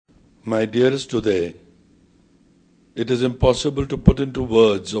My dearest Uday, it is impossible to put into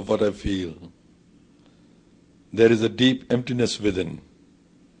words of what I feel. There is a deep emptiness within,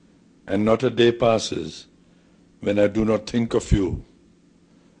 and not a day passes when I do not think of you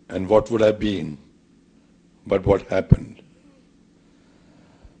and what would have been, but what happened.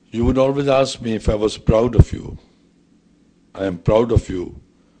 You would always ask me if I was proud of you. I am proud of you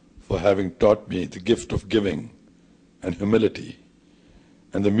for having taught me the gift of giving and humility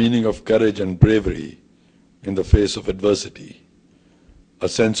and the meaning of courage and bravery in the face of adversity, a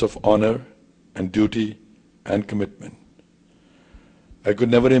sense of honor and duty and commitment. I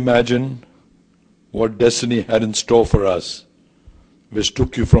could never imagine what destiny had in store for us, which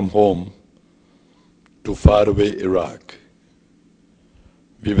took you from home to faraway Iraq.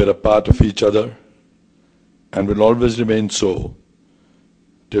 We were a part of each other and will always remain so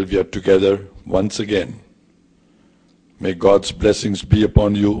till we are together once again. May God's blessings be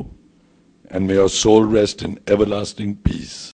upon you, and may your soul rest in everlasting peace.